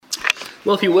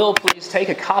Well, if you will, please take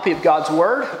a copy of God's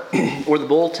Word or the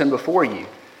bulletin before you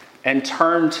and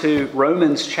turn to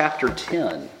Romans chapter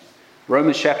 10.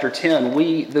 Romans chapter 10.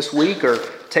 We, this week, are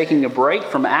taking a break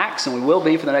from Acts, and we will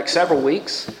be for the next several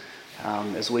weeks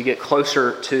as we get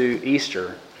closer to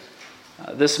Easter.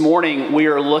 This morning, we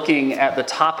are looking at the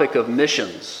topic of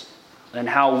missions and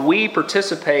how we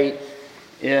participate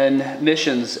in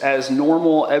missions as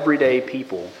normal, everyday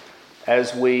people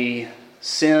as we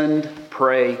send,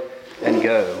 pray, and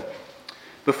go.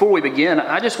 Before we begin,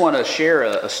 I just want to share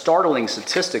a startling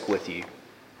statistic with you.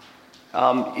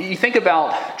 You think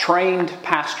about trained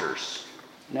pastors.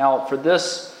 Now, for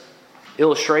this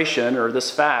illustration or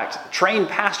this fact, trained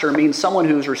pastor means someone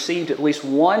who's received at least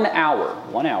 1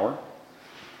 hour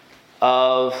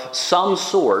of some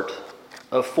sort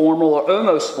of formal or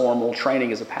almost formal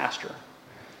training as a pastor.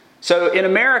 So in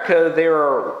America,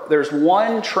 there's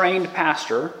one trained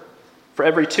pastor for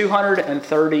every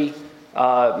 230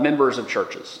 members of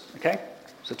churches. Okay?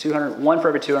 So 1 for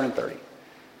every 230.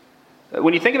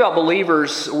 When you think about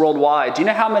believers worldwide, do you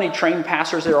know how many trained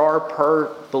pastors there are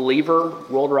per believer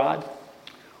worldwide?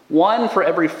 1 for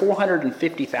every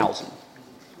 450,000.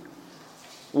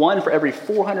 1 for every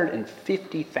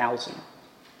 450,000.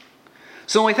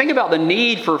 So when we think about the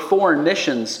need for foreign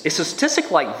missions, it's a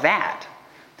statistic like that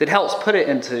helps put it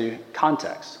into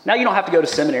context. Now, you don't have to go to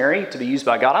seminary to be used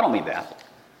by God. I don't mean that.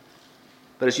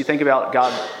 But as you think about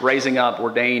God raising up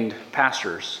ordained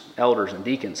pastors, elders, and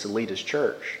deacons to lead His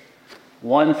church,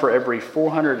 1 for every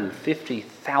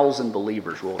 450,000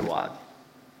 believers worldwide.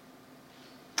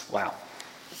 Wow.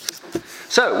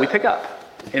 So we pick up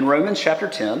in Romans chapter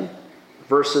 10,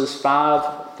 verses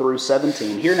 5 through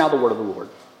 17. Hear now the word of the Lord.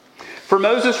 For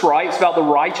Moses writes about the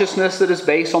righteousness that is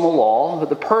based on the law, that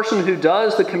the person who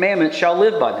does the commandments shall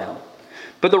live by them.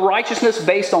 But the righteousness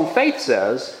based on faith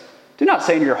says, do not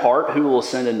say in your heart, who will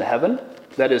ascend into heaven,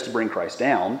 that is to bring Christ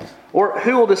down, or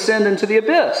who will descend into the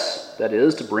abyss, that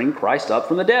is to bring Christ up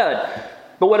from the dead.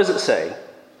 But what does it say?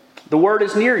 The word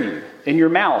is near you, in your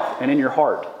mouth and in your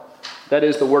heart. That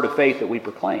is the word of faith that we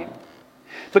proclaim.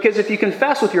 Because if you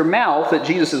confess with your mouth that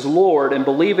Jesus is Lord and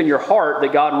believe in your heart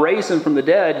that God raised Him from the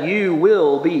dead, you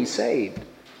will be saved.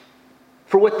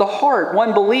 For with the heart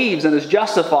one believes and is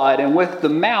justified, and with the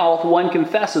mouth one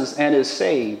confesses and is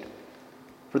saved.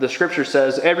 For the Scripture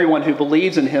says, everyone who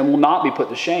believes in Him will not be put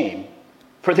to shame.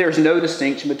 For there is no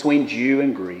distinction between Jew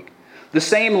and Greek. The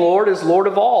same Lord is Lord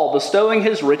of all, bestowing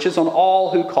His riches on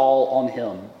all who call on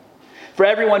Him. For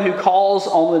everyone who calls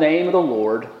on the name of the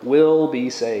Lord will be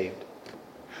saved.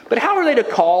 But how are they to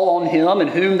call on Him in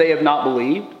whom they have not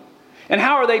believed? And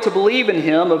how are they to believe in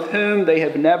Him of whom they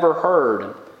have never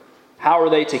heard? How are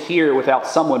they to hear without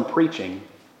someone preaching?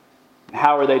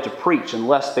 How are they to preach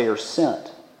unless they are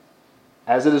sent?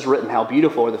 As it is written, how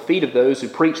beautiful are the feet of those who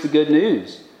preach the good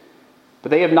news. But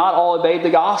they have not all obeyed the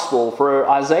gospel. For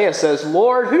Isaiah says,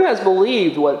 Lord, who has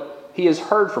believed what he has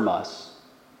heard from us?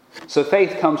 So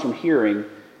faith comes from hearing,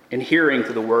 and hearing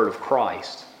through the word of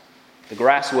Christ. The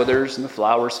grass withers and the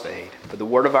flowers fade, but the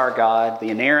word of our God, the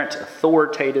inerrant,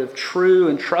 authoritative, true,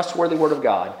 and trustworthy word of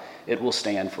God, it will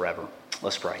stand forever.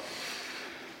 Let's pray.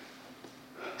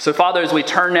 So, Father, as we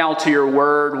turn now to your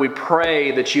word, we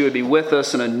pray that you would be with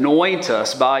us and anoint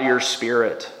us by your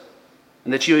Spirit,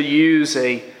 and that you would use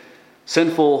a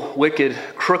sinful, wicked,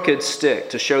 crooked stick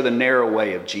to show the narrow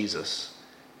way of Jesus.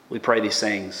 We pray these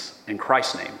things in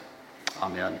Christ's name.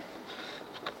 Amen.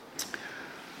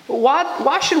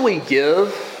 Why should we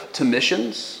give to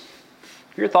missions?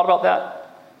 Have you ever thought about that?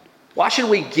 Why should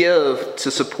we give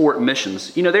to support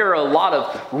missions? You know, there are a lot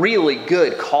of really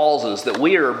good causes that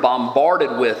we are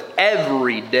bombarded with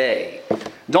every day.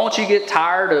 Don't you get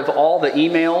tired of all the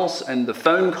emails and the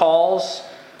phone calls?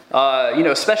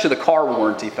 Especially the car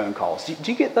warranty phone calls. Do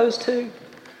you get those too?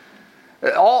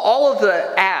 All of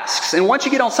the asks. And once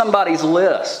you get on somebody's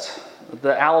list,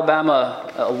 the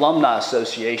Alabama Alumni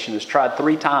Association has tried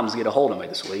 3 times to get a hold of me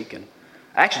this week. And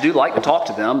I actually do like to talk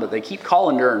to them, but they keep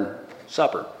calling during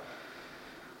supper.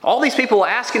 All these people are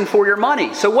asking for your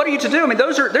money. So what are you to do? I mean,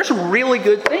 there's some really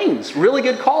good things, really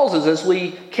good causes as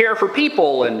we care for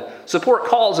people and support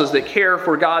causes that care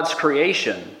for God's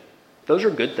creation. Those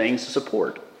are good things to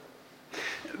support.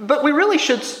 But we really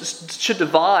should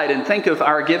divide and think of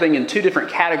our giving in 2 different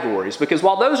categories, because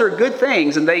while those are good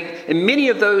things, and many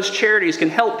of those charities can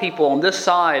help people on this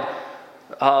side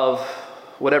of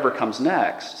whatever comes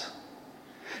next,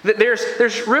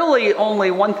 there's really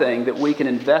only one thing that we can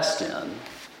invest in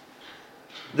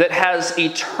that has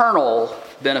eternal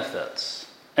benefits,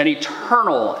 an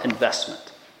eternal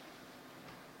investment,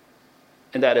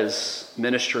 and that is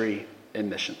ministry and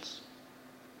missions.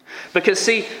 Because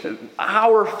see,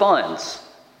 our funds,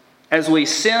 as we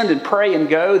send and pray and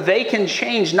go, they can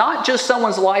change not just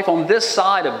someone's life on this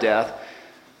side of death,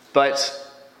 but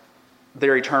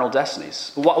their eternal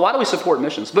destinies. Why do we support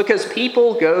missions? Because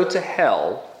people go to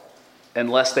hell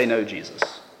unless they know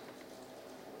Jesus.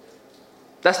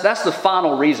 That's the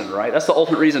final reason, right? That's the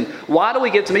ultimate reason. Why do we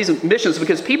get to missions?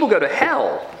 Because people go to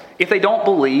hell if they don't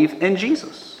believe in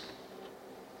Jesus.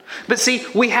 But see,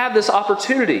 we have this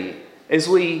opportunity as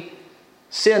we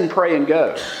send, pray, and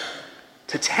go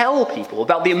to tell people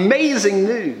about the amazing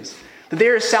news that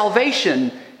there is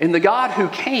salvation in the God who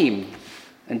came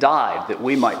and died that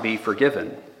we might be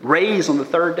forgiven, raised on the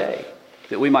third day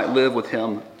that we might live with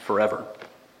him forever.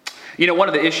 You know, one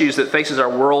of the issues that faces our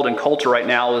world and culture right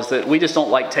now is that we just don't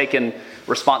like taking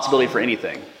responsibility for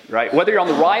anything, right? Whether you're on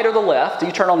the right or the left,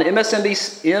 you turn on the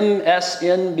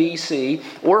MSNBC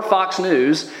or Fox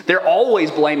News, they're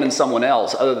always blaming someone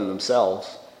else other than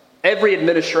themselves. Every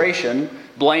administration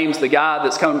blames the guy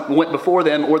went before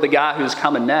them or the guy who's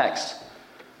coming next.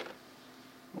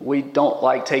 We don't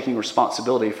like taking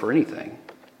responsibility for anything.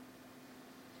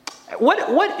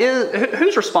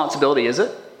 Whose responsibility is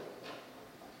it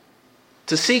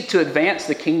to seek to advance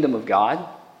the kingdom of God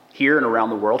here and around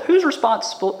the world? Whose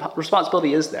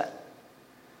responsibility is that?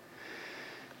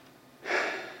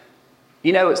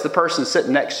 You know, it's the person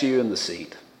sitting next to you in the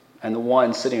seat and the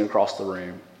one sitting across the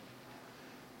room.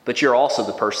 But you're also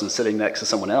the person sitting next to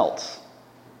someone else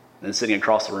and sitting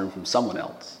across the room from someone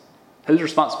else. Whose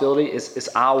responsibility? It's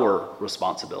our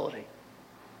responsibility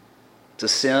to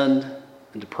send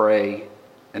and to pray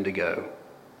and to go.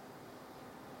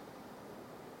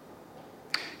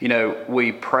 You know,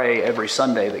 we pray every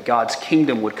Sunday that God's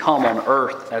kingdom would come on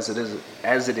earth as it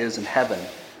is in heaven.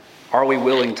 Are we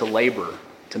willing to labor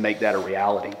to make that a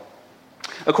reality?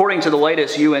 According to the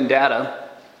latest UN data,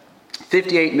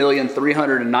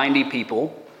 58,390,000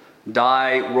 people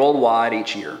die worldwide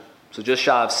each year. So just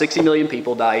shy of 60 million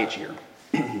people die each year.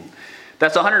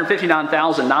 That's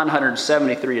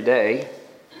 159,973 a day,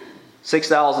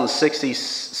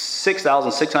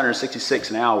 6,666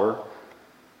 an hour,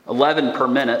 11 per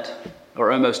minute,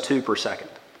 or almost 2 per second.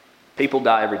 People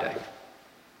die every day.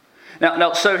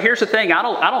 Now, so here's the thing. I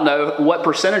don't know what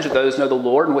percentage of those know the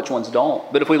Lord and which ones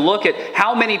don't. But if we look at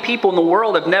how many people in the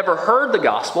world have never heard the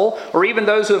gospel, or even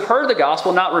those who have heard the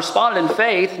gospel not responded in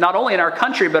faith, not only in our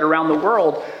country but around the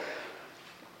world,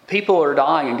 people are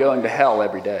dying and going to hell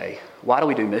every day. Why do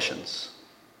we do missions?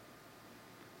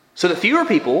 So that fewer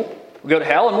people will go to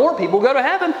hell and more people will go to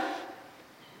heaven.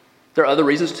 There are other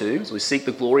reasons too, as we seek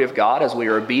the glory of God, as we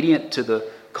are obedient to the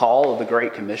call of the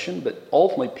Great Commission, but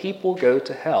ultimately people go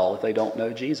to hell if they don't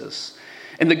know Jesus.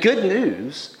 And the good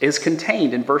news is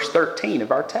contained in verse 13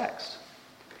 of our text.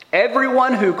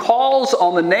 Everyone who calls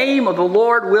on the name of the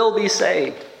Lord will be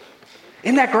saved.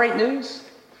 Isn't that great news?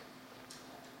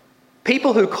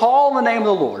 People who call on the name of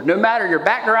the Lord, no matter your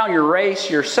background, your race,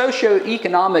 your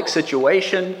socioeconomic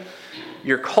situation,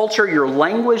 your culture, your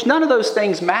language, none of those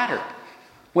things matter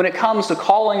when it comes to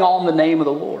calling on the name of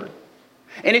the Lord.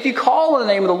 And if you call on the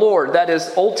name of the Lord, that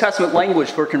is Old Testament language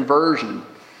for conversion.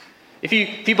 If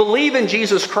you believe in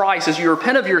Jesus Christ, as you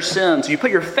repent of your sins, you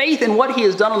put your faith in what he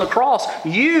has done on the cross,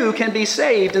 you can be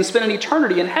saved and spend an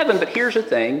eternity in heaven. But here's the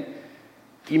thing.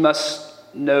 You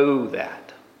must know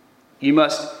that. You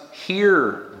must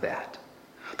hear that.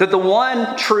 That the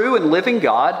one true and living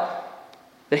God,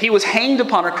 that he was hanged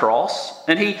upon a cross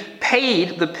and he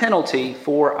paid the penalty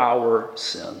for our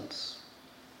sins.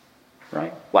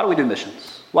 Right? Why do we do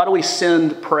missions? Why do we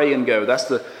send, pray, and go? That's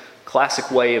the classic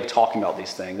way of talking about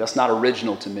these things. That's not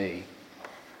original to me.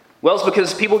 Well, it's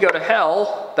because people go to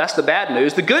hell. That's the bad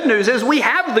news. The good news is we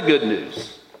have the good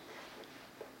news.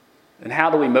 And how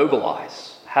do we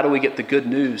mobilize? How do we get the good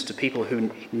news to people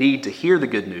who need to hear the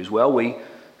good news? Well, we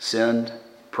send,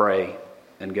 pray,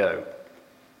 and go.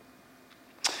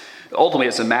 Ultimately,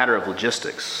 it's a matter of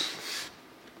logistics.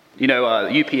 You know,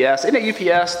 UPS, isn't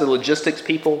it UPS, the logistics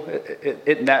people?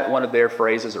 Isn't that one of their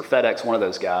phrases, or FedEx, one of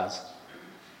those guys?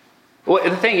 Well,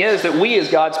 the thing is that we as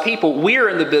God's people, we're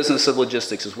in the business of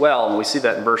logistics as well, and we see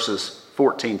that in verses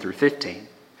 14 through 15.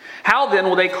 How then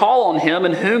will they call on him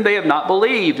in whom they have not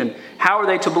believed? And how are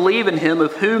they to believe in him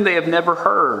of whom they have never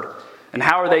heard? And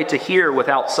how are they to hear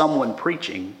without someone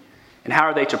preaching? And how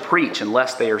are they to preach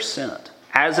unless they are sent?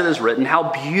 As it is written,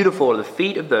 how beautiful are the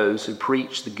feet of those who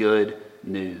preach the good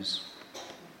news.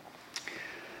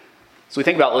 So we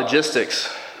think about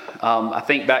logistics. I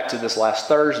think back to this last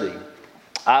Thursday.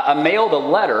 I mailed a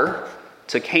letter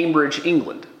to Cambridge,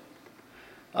 England.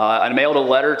 I mailed a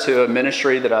letter to a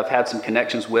ministry that I've had some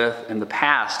connections with in the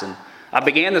past. And I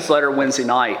began this letter Wednesday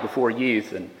night before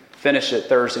youth. And finished it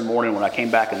Thursday morning when I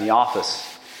came back in the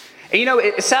office. And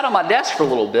it sat on my desk for a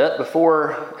little bit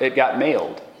before it got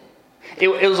mailed.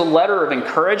 It was a letter of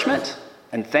encouragement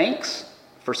and thanks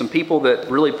for some people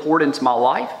that really poured into my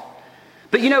life.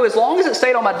 But as long as it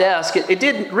stayed on my desk, it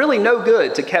did really no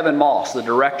good to Kevin Moss, the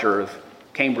director of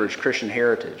Cambridge Christian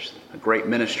Heritage, a great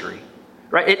ministry.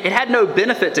 Right? It had no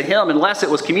benefit to him unless it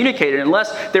was communicated,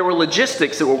 unless there were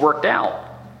logistics that were worked out.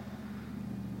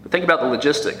 But think about the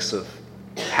logistics of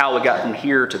how it got from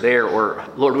here to there, or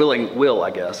Lord willing,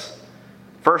 I guess.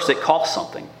 First, it cost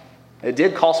something. It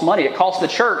did cost money. It cost the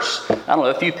church,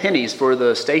 a few pennies for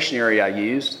the stationery I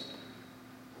used,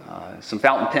 some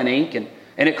fountain pen ink,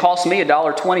 and it cost me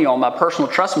 $1.20 on my personal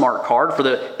Trustmark card for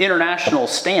the international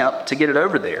stamp to get it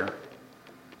over there.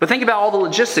 But think about all the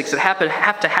logistics that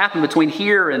have to happen between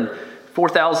here and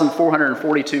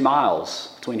 4,442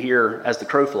 miles, between here, as the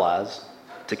crow flies,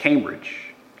 to Cambridge.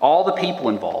 All the people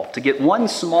involved to get one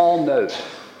small note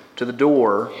to the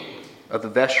door of the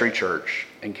Vestry Church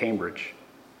in Cambridge.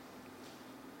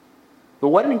 But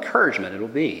what an encouragement it'll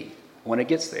be when it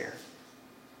gets there.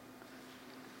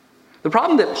 The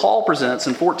problem that Paul presents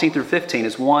in 14 through 15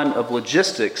 is one of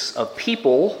logistics of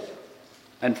people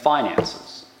and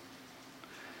finances.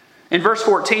 In verse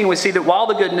 14, we see that while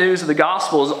the good news of the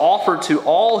gospel is offered to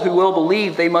all who will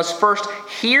believe, they must first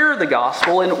hear the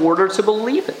gospel in order to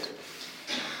believe it.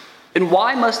 And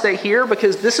why must they hear?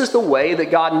 Because this is the way that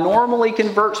God normally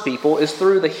converts people, is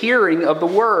through the hearing of the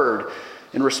word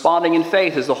and responding in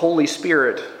faith as the Holy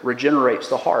Spirit regenerates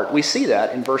the heart. We see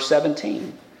that in verse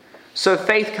 17. So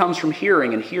faith comes from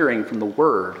hearing, and hearing from the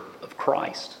word of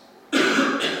Christ.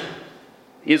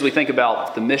 As we think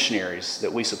about the missionaries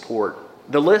that we support,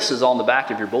 the list is on the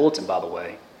back of your bulletin, by the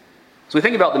way. As we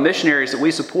think about the missionaries that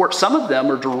we support, some of them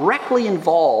are directly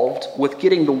involved with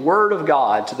getting the word of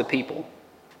God to the people.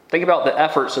 Think about the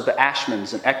efforts of the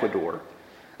Ashmans in Ecuador.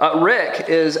 Rick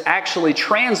is actually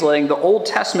translating the Old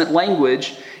Testament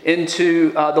language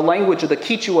into the language of the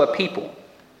Quechua people.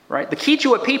 Right? The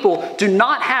Quechua people do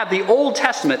not have the Old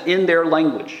Testament in their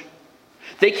language.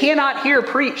 They cannot hear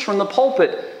preached from the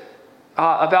pulpit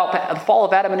about the fall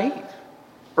of Adam and Eve.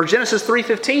 Or Genesis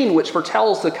 3:15, which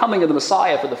foretells the coming of the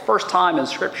Messiah for the first time in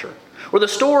Scripture. Or the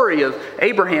story of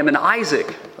Abraham and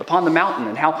Isaac upon the mountain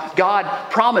and how God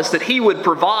promised that he would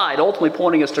provide, ultimately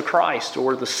pointing us to Christ.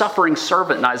 Or the suffering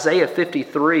servant in Isaiah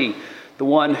 53, the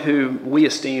one who we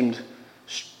esteemed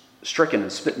stricken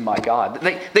and smitten by God.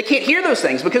 They can't hear those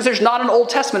things because there's not an Old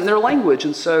Testament in their language.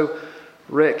 And so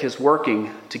Rick is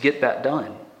working to get that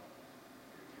done.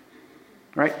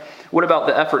 Right? What about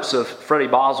the efforts of Freddie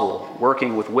Boswell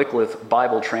working with Wycliffe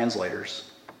Bible translators?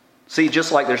 See,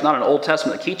 just like there's not an Old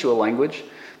Testament Quechua language,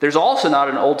 there's also not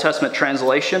an Old Testament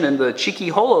translation in the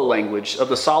Chiquiholo language of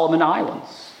the Solomon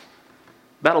Islands.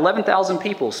 About 11,000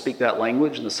 people speak that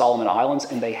language in the Solomon Islands,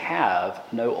 and they have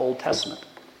no Old Testament.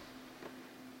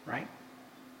 Right?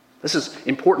 This is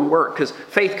important work because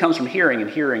faith comes from hearing, and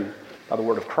hearing by the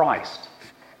word of Christ.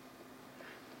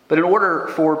 But in order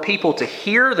for people to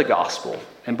hear the gospel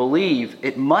and believe,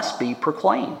 it must be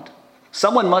proclaimed.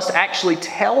 Someone must actually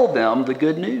tell them the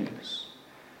good news.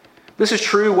 This is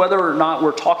true whether or not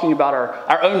we're talking about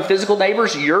our own physical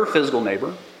neighbors, your physical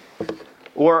neighbor,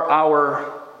 or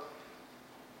our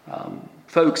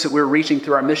folks that we're reaching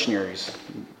through our missionaries,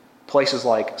 places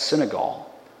like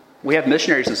Senegal. We have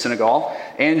missionaries in Senegal.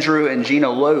 Andrew and Gina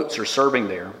Lotz are serving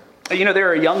there.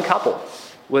 They're a young couple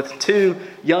with 2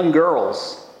 young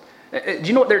girls. Do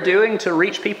you know what they're doing to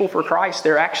reach people for Christ?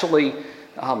 They're actually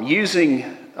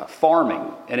using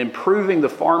farming and improving the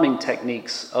farming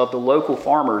techniques of the local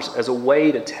farmers as a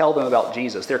way to tell them about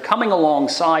Jesus. They're coming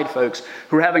alongside folks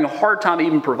who are having a hard time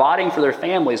even providing for their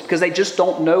families because they just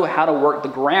don't know how to work the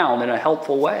ground in a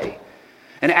helpful way.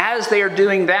 And as they are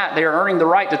doing that, they are earning the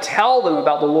right to tell them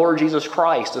about the Lord Jesus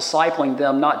Christ, discipling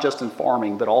them not just in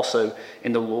farming, but also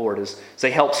in the Lord. As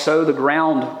they help sow the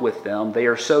ground with them, they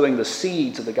are sowing the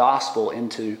seeds of the gospel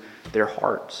into their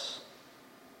hearts.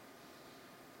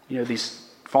 These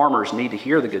farmers need to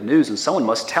hear the good news, and someone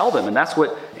must tell them, and that's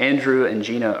what Andrew and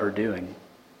Gina are doing.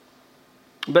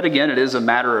 But again, it is a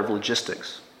matter of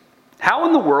logistics. How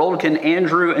in the world can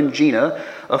Andrew and Gina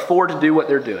afford to do what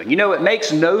they're doing? It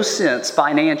makes no sense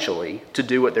financially to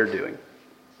do what they're doing.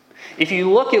 If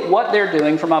you look at what they're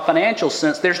doing from a financial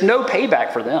sense, there's no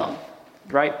payback for them,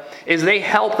 right? As they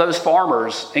help those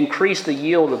farmers increase the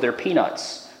yield of their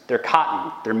peanuts, their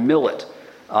cotton, their millet,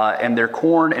 and their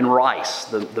corn and rice,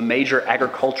 the major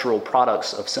agricultural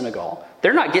products of Senegal.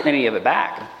 They're not getting any of it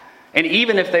back. And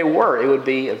even if they were, it would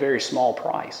be a very small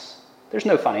price. There's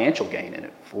no financial gain in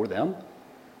it for them.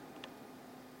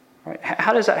 Right?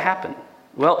 How does that happen?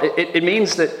 Well, it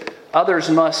means that Others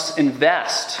must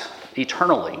invest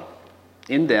eternally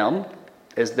in them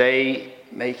as they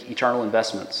make eternal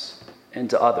investments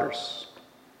into others.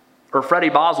 Or Freddie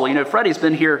Boswell. Freddie's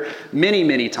been here many,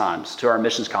 many times to our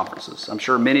missions conferences. I'm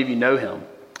sure many of you know him.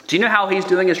 Do you know how he's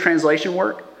doing his translation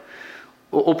work?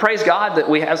 Well, praise God that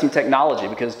we have some technology,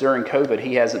 because during COVID,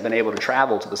 he hasn't been able to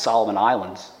travel to the Solomon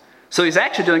Islands. So he's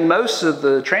actually doing most of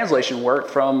the translation work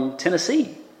from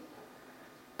Tennessee.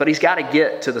 But he's got to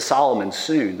get to the Solomons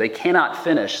soon. They cannot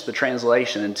finish the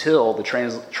translation until the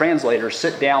translators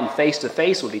sit down face to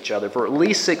face with each other for at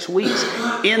least 6 weeks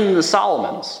in the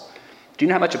Solomons. Do you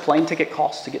know how much a plane ticket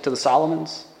costs to get to the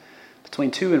Solomons?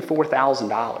 Between $2,000 and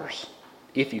 $4,000,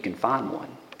 if you can find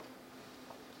one.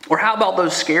 Or how about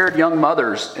those scared young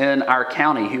mothers in our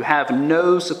county who have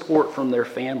no support from their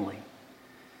family?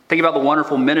 Think about the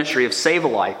wonderful ministry of Save a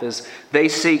Life as they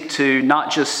seek to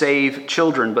not just save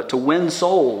children, but to win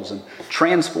souls and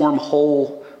transform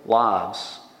whole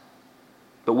lives.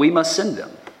 But we must send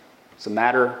them. It's a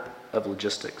matter of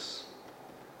logistics.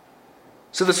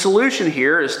 So the solution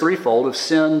here is threefold: of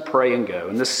send, pray, and go.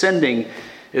 And this sending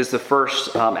is the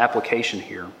first application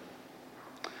here.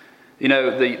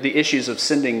 The issues of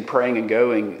sending, praying, and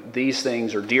going, these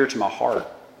things are dear to my heart.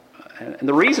 And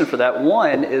the reason for that,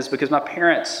 one, is because my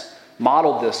parents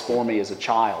modeled this for me as a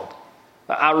child.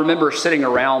 I remember sitting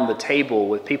around the table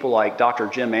with people like Dr.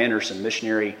 Jim Anderson,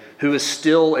 missionary, who is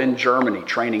still in Germany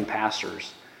training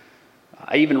pastors.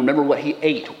 I even remember what he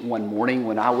ate one morning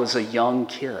when I was a young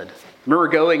kid. I remember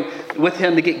going with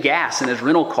him to get gas in his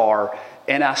rental car,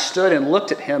 and I stood and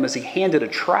looked at him as he handed a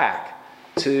tract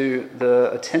to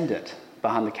the attendant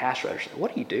behind the cash register.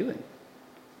 What are you doing?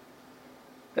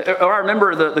 Or I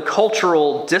remember the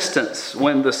cultural distance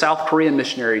when the South Korean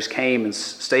missionaries came and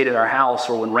stayed at our house,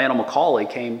 or when Randall McCauley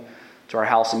came to our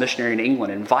house, a missionary in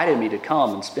England, and invited me to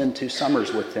come and spend 2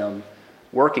 summers with him,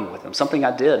 working with him, something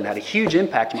I did and had a huge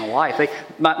impact in my life.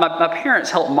 My parents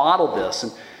helped model this.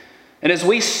 And as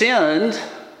we send,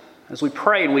 as we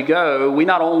pray and we go, we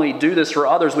not only do this for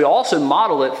others, we also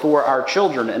model it for our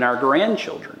children and our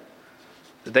grandchildren,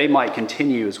 that they might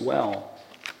continue as well.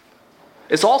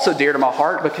 It's also dear to my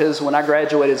heart because when I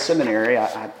graduated seminary,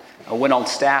 I went on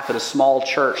staff at a small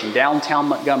church in downtown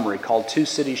Montgomery called Two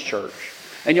Cities Church.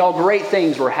 And y'all, great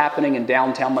things were happening in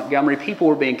downtown Montgomery. People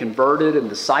were being converted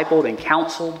and discipled and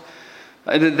counseled.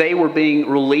 They were being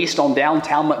released on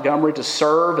downtown Montgomery to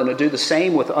serve and to do the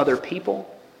same with other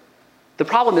people. The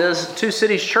problem is, Two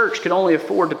Cities Church could only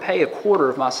afford to pay a quarter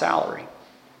of my salary.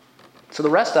 So the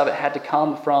rest of it had to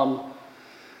come from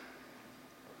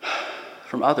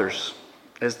others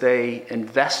as they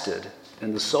invested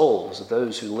in the souls of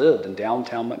those who lived in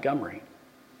downtown Montgomery.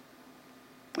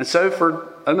 And so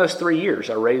for almost 3 years,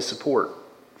 I raised support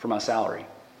for my salary.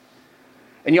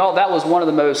 And y'all, that was one of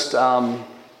the most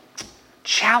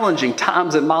challenging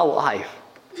times in my life.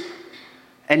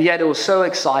 And yet it was so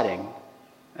exciting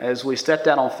as we stepped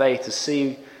out on faith to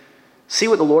see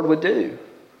what the Lord would do.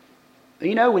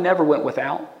 We never went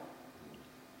without.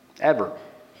 Ever.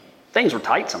 Things were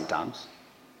tight sometimes.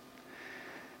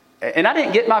 And I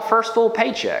didn't get my first full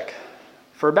paycheck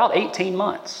for about 18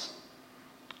 months.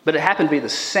 But it happened to be the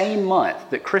same month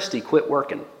that Christy quit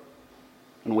working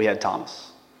when we had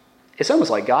Thomas. It's almost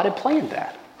like God had planned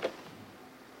that.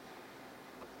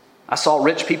 I saw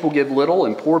rich people give little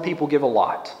and poor people give a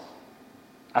lot.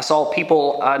 I saw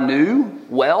people I knew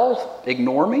well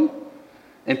ignore me,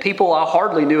 and people I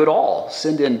hardly knew at all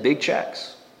send in big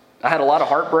checks. I had a lot of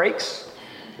heartbreaks,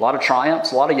 a lot of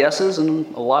triumphs, a lot of yeses,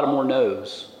 and a lot of more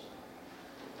no's.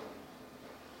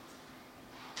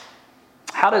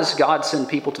 How does God send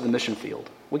people to the mission field?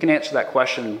 We can answer that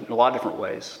question in a lot of different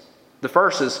ways. The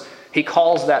first is He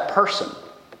calls that person,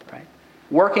 right?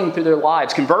 Working through their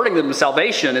lives, converting them to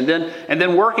salvation, and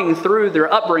then working through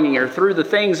their upbringing or through the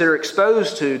things they're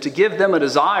exposed to give them a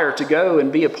desire to go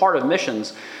and be a part of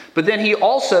missions. But then He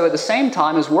also, at the same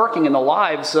time, is working in the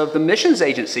lives of the missions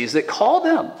agencies that call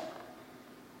them.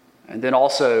 And then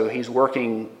also He's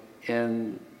working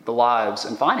in the lives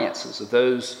and finances of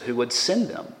those who would send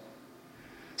them.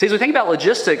 See, as we think about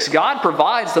logistics, God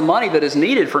provides the money that is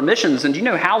needed for missions. And do you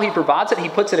know how He provides it? He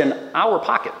puts it in our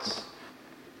pockets.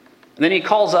 And then He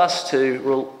calls us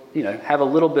to, have a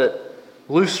little bit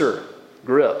looser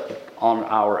grip on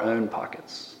our own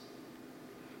pockets.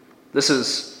 This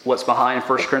is what's behind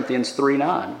 1 Corinthians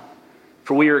 3:9.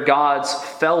 For we are God's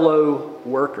fellow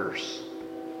workers.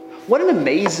 What an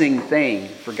amazing thing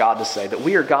for God to say, that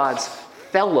we are God's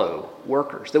fellow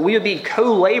workers, that we would be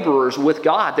co-laborers with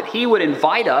God, that He would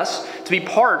invite us to be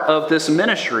part of this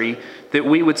ministry, that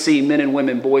we would see men and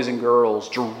women, boys and girls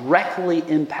directly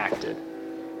impacted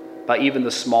by even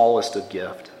the smallest of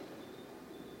gift.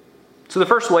 So the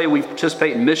first way we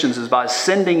participate in missions is by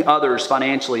sending others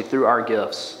financially through our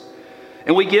gifts.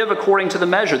 And we give according to the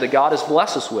measure that God has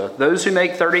blessed us with. Those who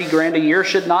make 30 grand a year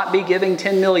should not be giving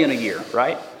 10 million a year,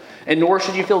 right? And nor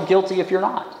should you feel guilty if you're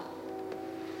not.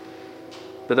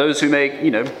 But those who make,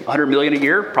 100 million a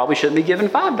year probably shouldn't be giving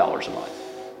 $5 a month.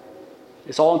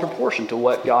 It's all in proportion to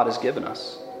what God has given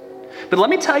us. But let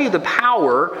me tell you the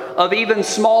power of even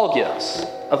small gifts,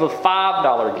 of a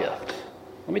 $5 gift.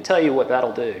 Let me tell you what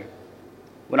that'll do.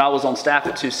 When I was on staff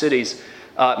at Two Cities,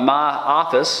 my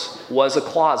office was a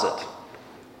closet.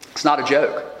 It's not a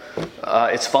joke.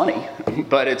 It's funny,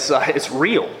 but it's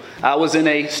real. I was in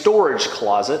a storage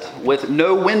closet with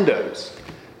no windows.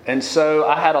 And so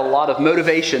I had a lot of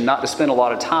motivation not to spend a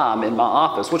lot of time in my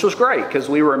office, which was great because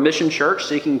we were a mission church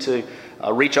seeking to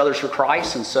reach others for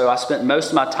Christ. And so I spent most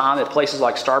of my time at places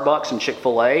like Starbucks and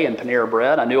Chick-fil-A and Panera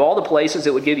Bread. I knew all the places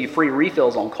that would give you free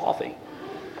refills on coffee.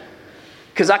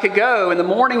 Because I could go in the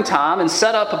morning time and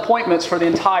set up appointments for the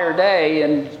entire day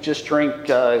and just drink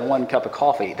 1 cup of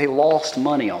coffee. They lost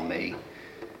money on me.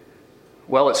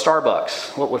 Well, at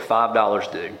Starbucks, what would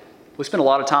 $5 do? We spent a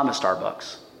lot of time at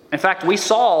Starbucks. In fact, we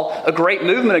saw a great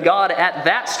movement of God at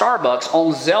that Starbucks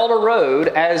on Zelda Road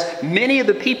as many of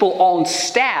the people on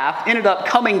staff ended up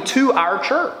coming to our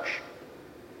church.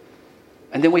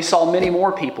 And then we saw many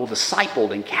more people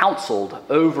discipled and counseled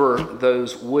over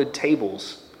those wood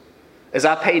tables. As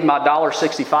I paid my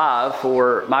 $1.65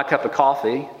 for my cup of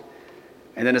coffee,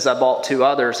 and then as I bought 2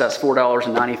 others, that's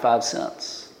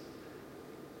 $4.95.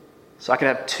 So I could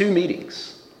have 2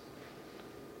 meetings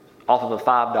off of a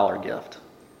 $5 gift.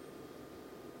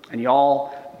 And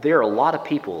y'all, there are a lot of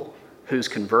people whose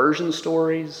conversion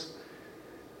stories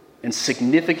and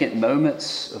significant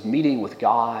moments of meeting with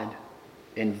God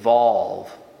involve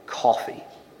coffee.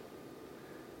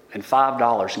 And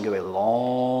 $5 can go a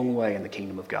long way in the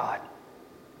kingdom of God.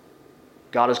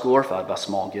 God is glorified by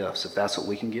small gifts, if that's what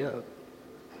we can give.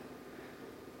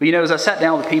 But as I sat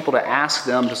down with people to ask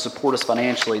them to support us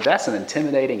financially, that's an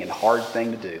intimidating and hard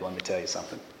thing to do, let me tell you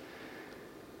something.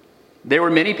 There were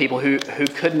many people who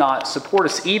could not support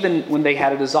us even when they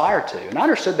had a desire to. And I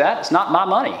understood that. It's not my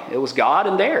money. It was God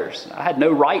and theirs. I had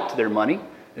no right to their money.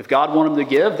 If God wanted them to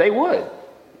give, they would.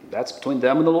 That's between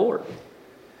them and the Lord.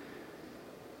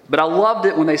 But I loved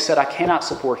it when they said, I cannot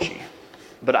support you,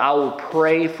 but I will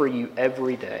pray for you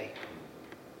every day.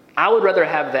 I would rather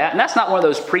have that. And that's not one of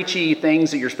those preachy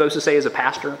things that you're supposed to say as a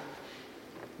pastor,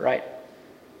 right?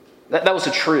 That was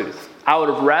the truth. I would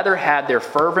have rather had their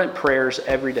fervent prayers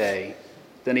every day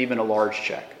than even a large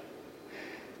check.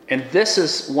 And this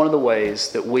is one of the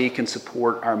ways that we can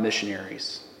support our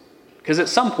missionaries. Because at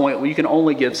some point, we can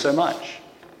only give so much.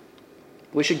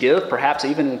 We should give perhaps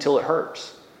even until it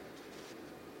hurts.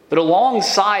 But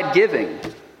alongside giving,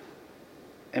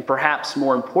 and perhaps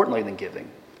more importantly than giving,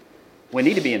 we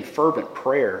need to be in fervent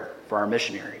prayer for our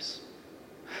missionaries.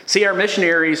 See, our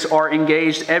missionaries are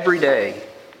engaged every day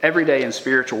in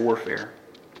spiritual warfare.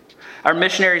 Our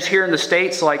missionaries here in the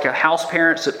States, like house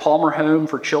parents at Palmer Home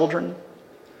for Children,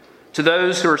 to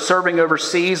those who are serving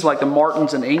overseas, like the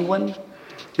Martins in England,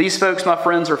 these folks, my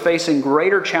friends, are facing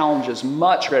greater challenges,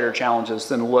 much greater challenges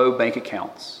than low bank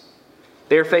accounts.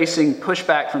 They're facing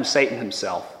pushback from Satan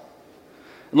himself.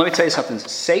 And let me tell you something,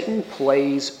 Satan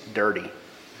plays dirty.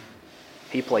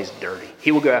 He plays dirty.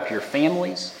 He will go after your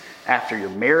families, after your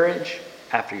marriage,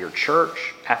 after your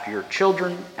church, after your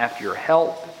children, after your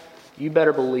health. You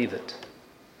better believe it.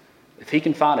 If he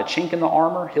can find a chink in the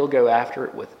armor, he'll go after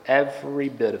it with every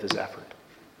bit of his effort.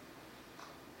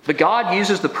 But God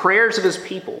uses the prayers of his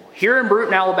people here in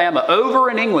Brewton, Alabama, over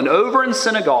in England, over in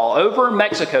Senegal, over in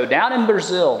Mexico, down in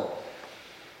Brazil,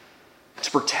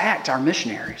 to protect our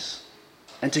missionaries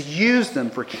and to use them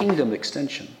for kingdom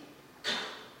extension.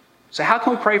 So how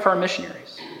can we pray for our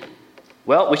missionaries?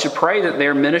 Well, we should pray that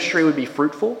their ministry would be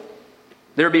fruitful.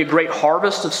 There would be a great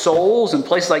harvest of souls in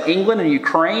places like England and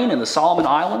Ukraine and the Solomon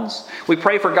Islands. We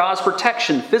pray for God's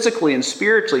protection physically and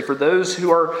spiritually for those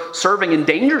who are serving in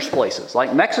dangerous places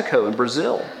like Mexico and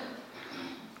Brazil.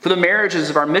 For the marriages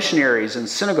of our missionaries in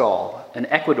Senegal and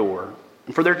Ecuador,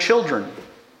 and for their children,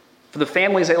 for the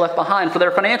families they left behind, for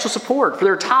their financial support, for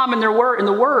their time in the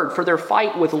Word, for their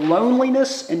fight with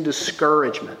loneliness and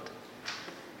discouragement.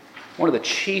 One of the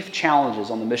chief challenges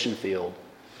on the mission field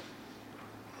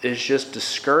is just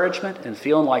discouragement and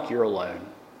feeling like you're alone.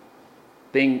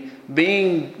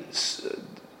 Being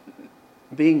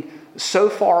so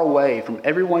far away from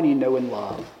everyone you know and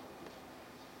love.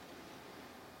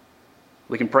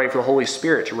 We can pray for the Holy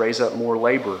Spirit to raise up more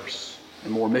laborers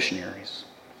and more missionaries.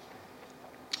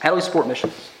 How do we support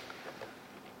missions?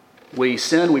 We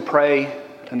send, we pray,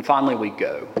 and finally we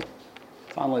go.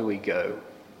 finally we go.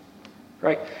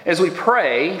 Right? As we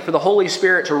pray for the Holy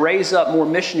Spirit to raise up more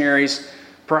missionaries,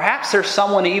 perhaps there's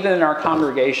someone even in our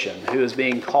congregation who is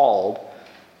being called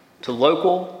to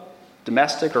local,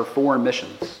 domestic, or foreign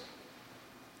missions.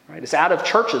 Right? It's out of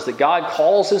churches that God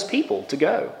calls his people to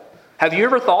go. Have you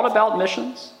ever thought about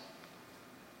missions?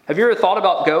 Have you ever thought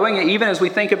about going, even as we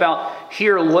think about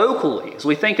here locally, as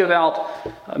we think about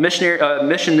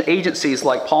mission agencies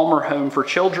like Palmer Home for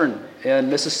Children in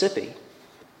Mississippi?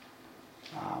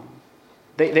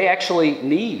 They actually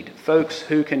need folks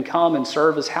who can come and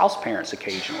serve as house parents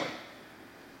occasionally.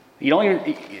 We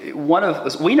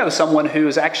know someone who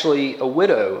is actually a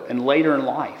widow and later in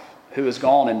life who has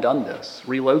gone and done this,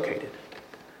 relocated.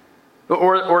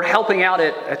 Or helping out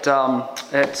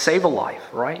at Save a Life,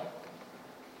 right?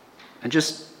 And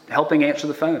just helping answer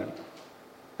the phone.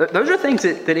 Those are things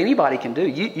that anybody can do.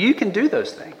 You can do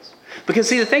those things. Because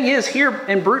see, the thing is, here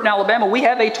in Brewton, Alabama, we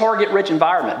have a target-rich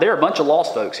environment. There are a bunch of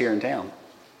lost folks here in town.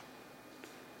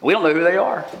 We don't know who they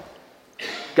are.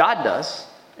 God does.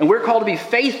 And we're called to be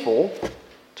faithful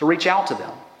to reach out to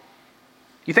them.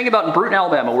 You think about in Brewton,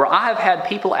 Alabama, where I have had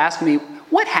people ask me,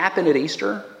 what happened at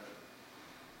Easter?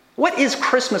 What is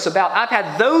Christmas about? I've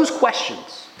had those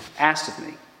questions asked of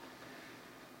me.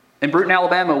 In Brewton,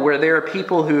 Alabama, where there are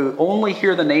people who only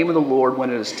hear the name of the Lord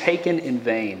when it is taken in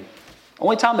vain.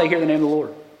 Only time they hear the name of the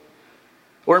Lord.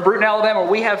 Or in Brewton, Alabama,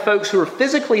 we have folks who are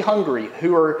physically hungry,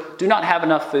 who do not have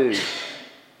enough food.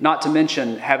 Not to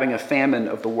mention having a famine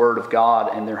of the Word of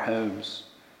God in their homes.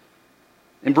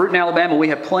 In Brewton, Alabama, we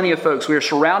have plenty of folks. We are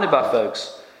surrounded by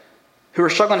folks who are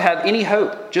struggling to have any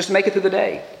hope, just to make it through the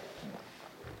day.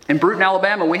 In Brewton,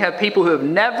 Alabama, we have people who have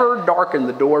never darkened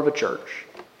the door of a church.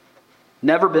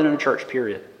 Never been in a church,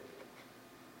 period.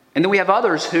 And then we have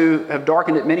others who have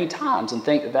darkened it many times and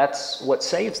think that that's what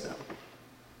saves them.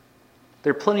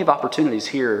 There are plenty of opportunities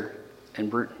here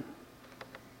in Brewton.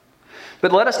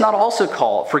 But let us not also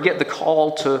forget the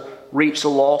call to reach the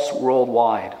lost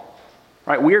worldwide.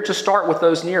 Right? We are to start with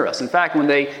those near us. In fact, when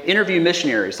they interview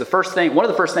missionaries, one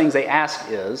of the first things they ask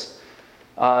is,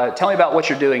 tell me about what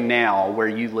you're doing now where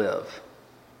you live.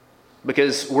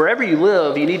 Because wherever you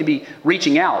live, you need to be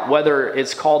reaching out, whether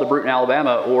it's called to Brewton,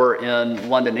 Alabama, or in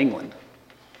London, England,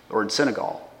 or in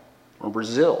Senegal, or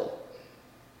Brazil.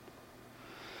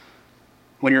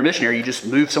 When you're a missionary, you just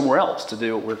move somewhere else to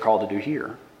do what we're called to do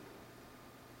here.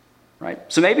 Right?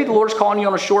 So maybe the Lord's calling you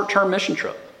on a short-term mission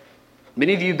trip.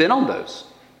 Many of you have been on those.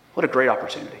 What a great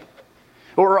opportunity.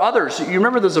 Or others, you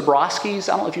remember the Zabrowskis?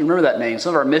 I don't know if you remember that name.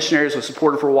 Some of our missionaries were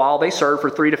supported for a while. They served for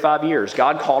 3 to 5 years.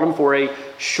 God called them for a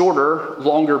shorter,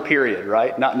 longer period,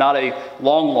 right? Not a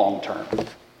long term,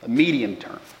 a medium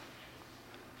term.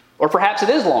 Or perhaps it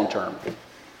is long term,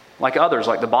 like others,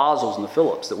 like the Basels and the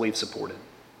Phillips that we've supported.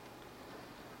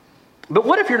 But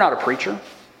what if you're not a preacher?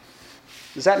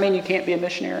 Does that mean you can't be a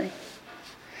missionary?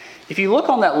 If you look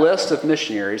on that list of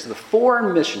missionaries, the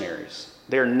foreign missionaries,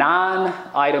 there are 9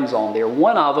 items on there.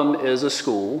 One of them is a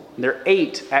school. There are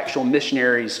 8 actual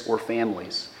missionaries or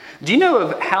families. Do you know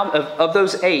of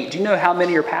those 8, do you know how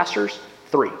many are pastors?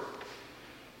 3.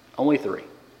 Only 3.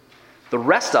 The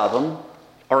rest of them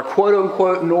are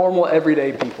quote-unquote normal,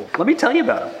 everyday people. Let me tell you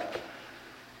about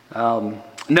them.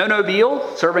 Nono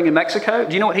Beal, serving in Mexico.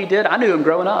 Do you know what he did? I knew him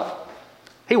growing up.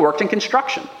 He worked in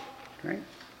construction. Right?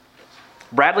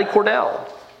 Bradley Cordell,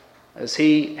 as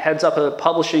he heads up a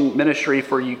publishing ministry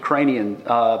for Ukrainian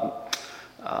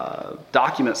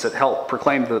documents that help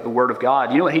proclaim the Word of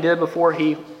God. You know what he did before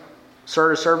he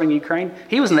started serving Ukraine?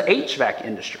 He was in the HVAC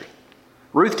industry.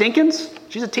 Ruth Dinkins,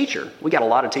 she's a teacher. We got a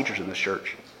lot of teachers in this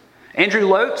church. Andrew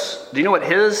Lotes, do you know what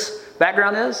his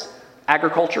background is?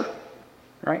 Agriculture,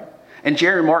 right? And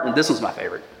Jeremy Martin, this was my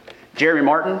favorite. Jeremy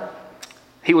Martin,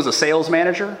 he was a sales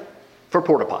manager for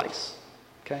porta potties,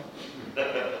 okay?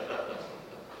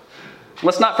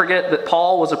 Let's not forget that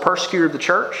Paul was a persecutor of the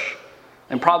church,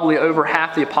 and probably over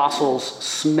half the apostles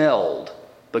smelled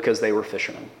because they were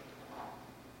fishermen.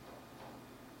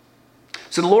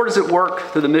 So the Lord is at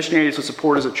work through the missionaries we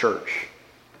support as a church.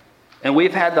 And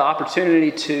we've had the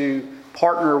opportunity to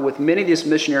partner with many of these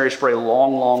missionaries for a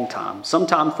long time,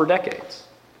 sometimes for decades.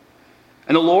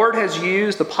 And the Lord has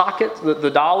used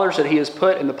the dollars that he has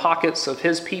put in the pockets of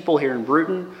his people here in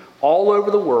Brewton all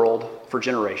over the world for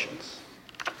generations.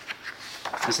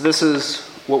 And so this is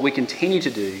what we continue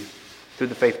to do through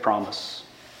the Faith Promise.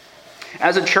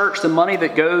 As a church, the money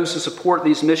that goes to support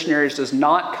these missionaries does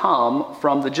not come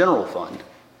from the general fund.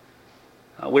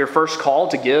 We are first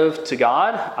called to give to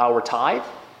God our tithe,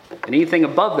 and anything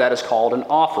above that is called an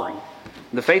offering.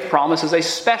 The Faith Promise is a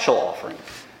special offering,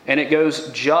 and it goes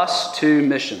just to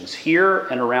missions here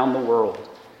and around the world.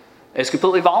 It's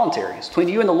completely voluntary. It's between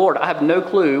you and the Lord. I have no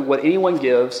clue what anyone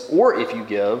gives, or if you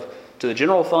give, to the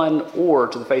general fund or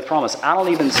to the Faith Promise. I don't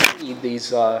even see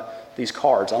these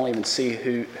cards. I don't even see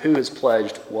who has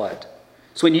pledged what.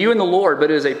 It's between you and the Lord,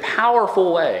 but it is a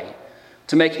powerful way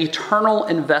to make eternal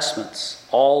investments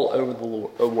all over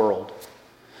the world.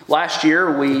 Last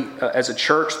year, we, as a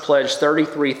church, pledged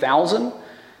 $33,000,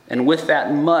 and with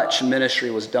that much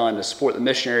ministry was done to support the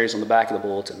missionaries on the back of the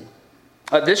bulletin.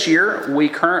 This year, we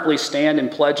currently stand in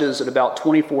pledges at about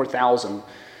 $24,000,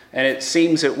 and it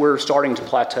seems that we're starting to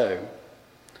plateau.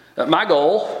 My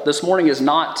goal this morning is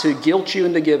not to guilt you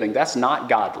into giving. That's not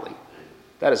godly.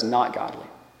 That is not godly.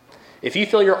 If you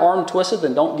feel your arm twisted,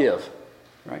 then don't give.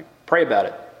 Right? Pray about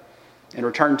it and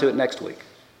return to it next week.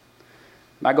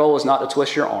 My goal is not to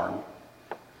twist your arm.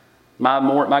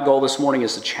 My goal this morning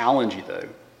is to challenge you, though.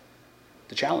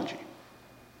 To challenge you.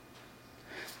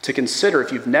 To consider,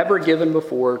 if you've never given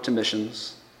before to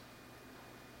missions,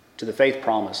 to the Faith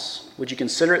Promise, would you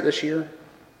consider it this year?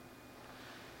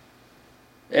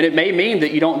 And it may mean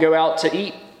that you don't go out to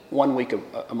eat 1 week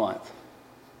a month.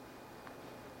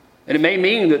 And it may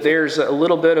mean that there's a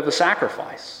little bit of a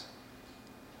sacrifice.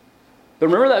 But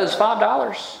remember those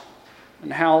 $5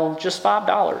 and how just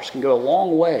 $5 can go a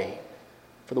long way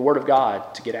for the Word of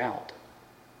God to get out.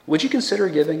 Would you consider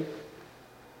giving?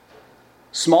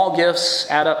 Small gifts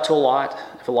add up to a lot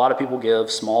if a lot of people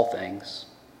give small things.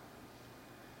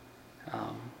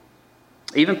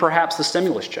 Even perhaps the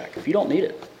stimulus check, if you don't need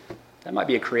it. That might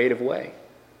be a creative way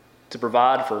to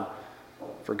provide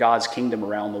for God's kingdom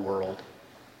around the world.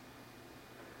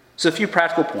 So a few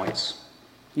practical points.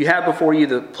 You have before you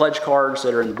the pledge cards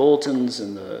that are in the bulletins,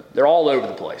 and they're all over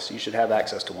the place. You should have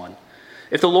access to one.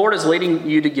 If the Lord is leading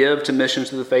you to give to missions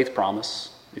to the Faith Promise,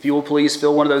 if you will please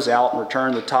fill one of those out and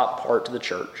return the top part to the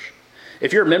church.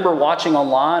 If you're a member watching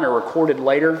online or recorded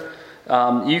later,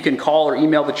 you can call or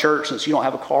email the church since you don't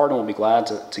have a card, and we'll be glad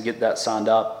to get that signed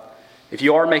up. If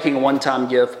you are making a one-time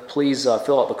gift, please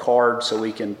fill out the card so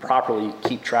we can properly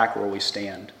keep track where we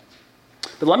stand.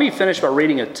 But let me finish by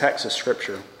reading a text of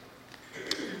Scripture,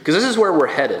 because this is where we're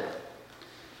headed.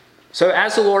 So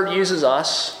as the Lord uses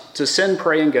us to send,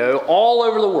 pray, and go all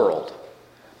over the world,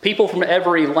 people from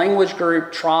every language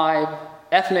group, tribe,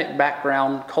 ethnic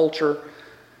background, culture,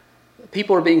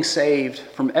 people are being saved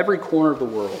from every corner of the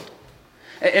world.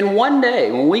 And one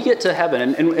day, when we get to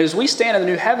heaven, and as we stand in the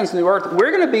new heavens and new earth,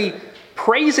 we're going to be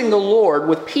praising the Lord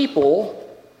with people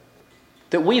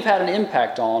that we've had an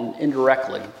impact on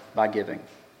indirectly by giving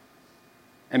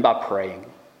and by praying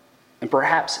and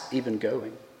perhaps even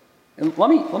going. And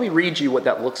let me read you what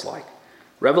that looks like.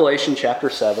 Revelation chapter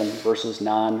 7, verses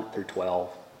 9 through 12.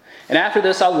 And after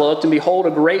this I looked, and behold,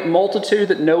 a great multitude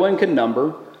that no one could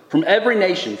number, from every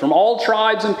nation, from all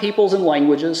tribes and peoples and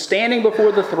languages, standing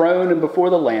before the throne and before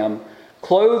the Lamb,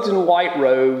 clothed in white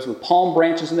robes with palm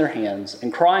branches in their hands,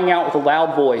 and crying out with a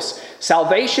loud voice,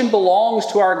 "Salvation belongs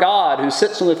to our God who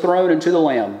sits on the throne and to the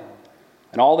Lamb."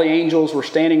 And all the angels were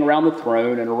standing around the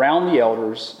throne and around the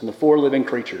elders and the four living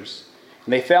creatures.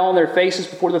 And they fell on their faces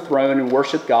before the throne and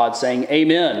worshiped God, saying,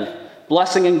 "Amen.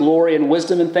 Blessing and glory and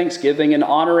wisdom and thanksgiving and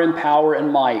honor and power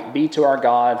and might be to our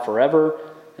God forever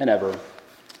and ever.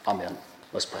 Amen."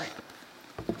 Let's pray.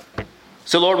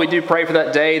 So Lord, we do pray for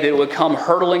that day that it would come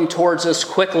hurtling towards us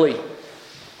quickly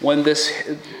when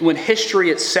history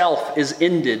itself is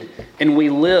ended and we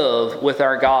live with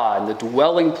our God. The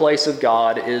dwelling place of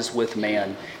God is with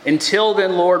man. Until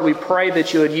then, Lord, we pray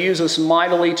that you would use us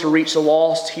mightily to reach the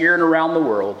lost here and around the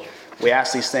world. We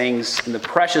ask these things in the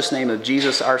precious name of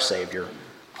Jesus, our Savior.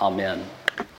 Amen.